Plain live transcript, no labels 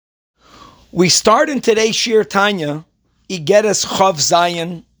We start in today's Shir Tanya, Igeres Chav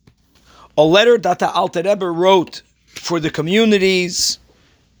Zayin, a letter that the Alter Rebbe wrote for the communities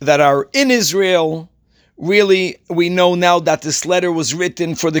that are in Israel. Really, we know now that this letter was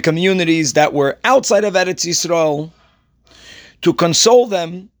written for the communities that were outside of Eretz Yisrael, to console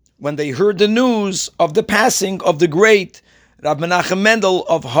them when they heard the news of the passing of the great Rav Menachem Mendel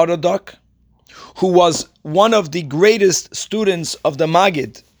of Haradok, who was one of the greatest students of the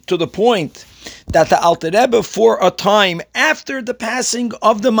Maggid, to the point that the Alter Rebbe, for a time after the passing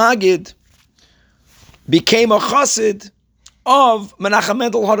of the Maggid, became a chassid of Menachem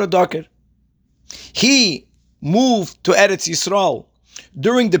Mendel Haradoker. He moved to Eretz Yisrael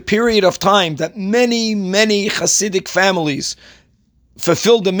during the period of time that many Hasidic families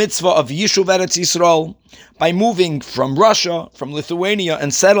fulfilled the mitzvah of Yishuv Eretz Yisrael by moving from Russia, from Lithuania,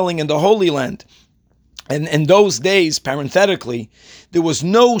 and settling in the Holy Land. And in those days, parenthetically, there was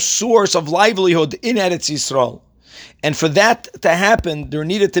no source of livelihood in Eretz Yisrael. And for that to happen, there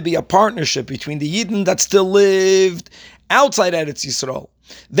needed to be a partnership between the Yidden that still lived outside Eretz Yisrael.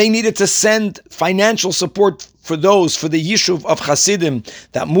 They needed to send financial support for the Yishuv of Hasidim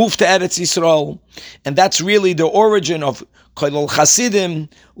that moved to Eretz Yisrael. And that's really the origin of Koilol Hasidim,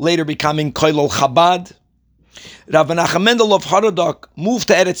 later becoming Koilol Chabad. Rav Menachem Mendel of Haradok moved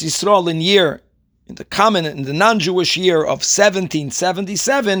to Eretz Yisrael in the non-Jewish year of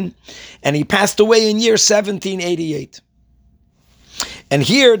 1777, and he passed away in year 1788. And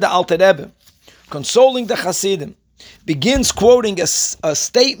here the Alter Rebbe, consoling the Hasidim, begins quoting a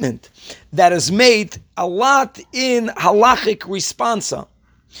statement that is made a lot in halachic responsa,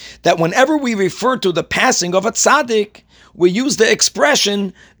 that whenever we refer to the passing of a tzaddik, we use the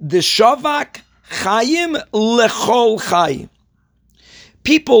expression, Deshavak Chayim Lechol Chai.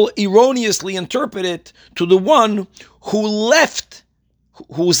 People erroneously interpret it to the one who left,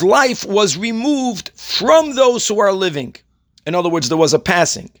 whose life was removed from those who are living. In other words, there was a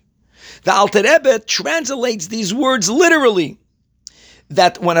passing. The Alter Rebbe translates these words literally,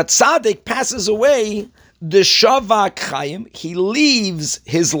 that when a tzaddik passes away, the Shavak Chaim, he leaves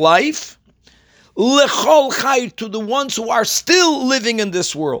his life, Lechol Chai, to the ones who are still living in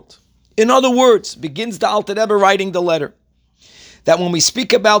this world. In other words, begins the Alter Rebbe writing the letter, that when we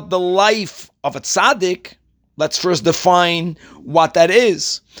speak about the life of a tzaddik, let's first define what that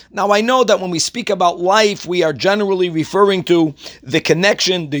is. Now, I know that when we speak about life, we are generally referring to the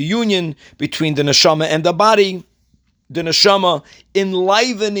connection, the union between the neshama and the body, the neshama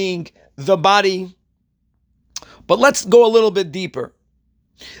enlivening the body. But let's go a little bit deeper.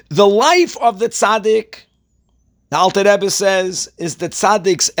 The life of the tzaddik, the Alter Rebbe says, is the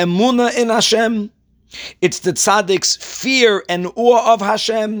tzaddik's emunah in Hashem. It's the tzaddik's fear and awe of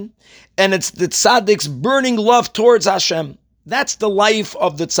Hashem, and it's the tzaddik's burning love towards Hashem. That's the life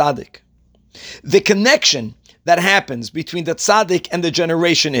of the tzaddik. The connection that happens between the tzaddik and the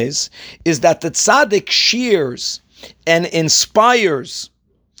generation is that the tzaddik shares and inspires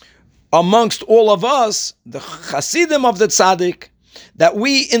amongst all of us, the chasidim of the tzaddik, that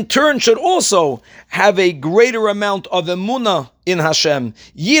we in turn should also have a greater amount of emunah in Hashem,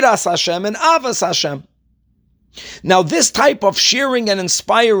 yiras Hashem and avas Hashem. Now, this type of sharing and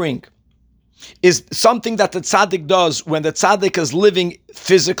inspiring is something that the tzaddik does when the tzaddik is living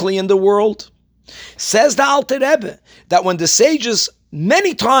physically in the world. Says the Alter Rebbe that when the sages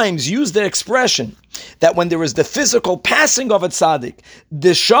many times use the expression that when there is the physical passing of a tzaddik, the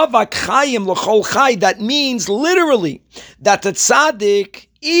shavak chayim l'chol chay, that means literally that the tzaddik,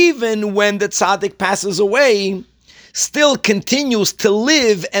 even when the tzaddik passes away, still continues to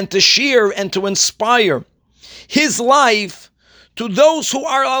live and to share and to inspire his life to those who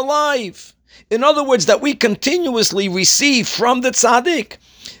are alive. In other words, that we continuously receive from the tzaddik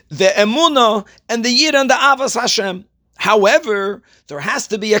the emunah and the yir and the avas Hashem. However, there has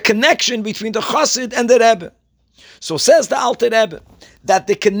to be a connection between the chassid and the Rebbe. So says the Alter Rebbe that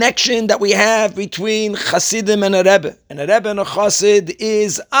the connection that we have between chassidim and a Rebbe and a chassid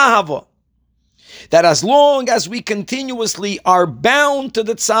is ahava. That as long as we continuously are bound to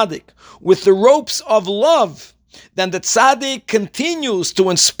the tzaddik with the ropes of love, then the tzaddik continues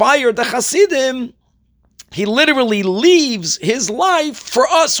to inspire the chassidim. He literally leaves his life for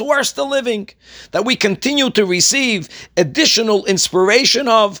us who are still living, that we continue to receive additional inspiration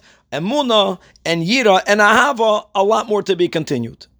of emunah and yira and ahava, a lot more to be continued.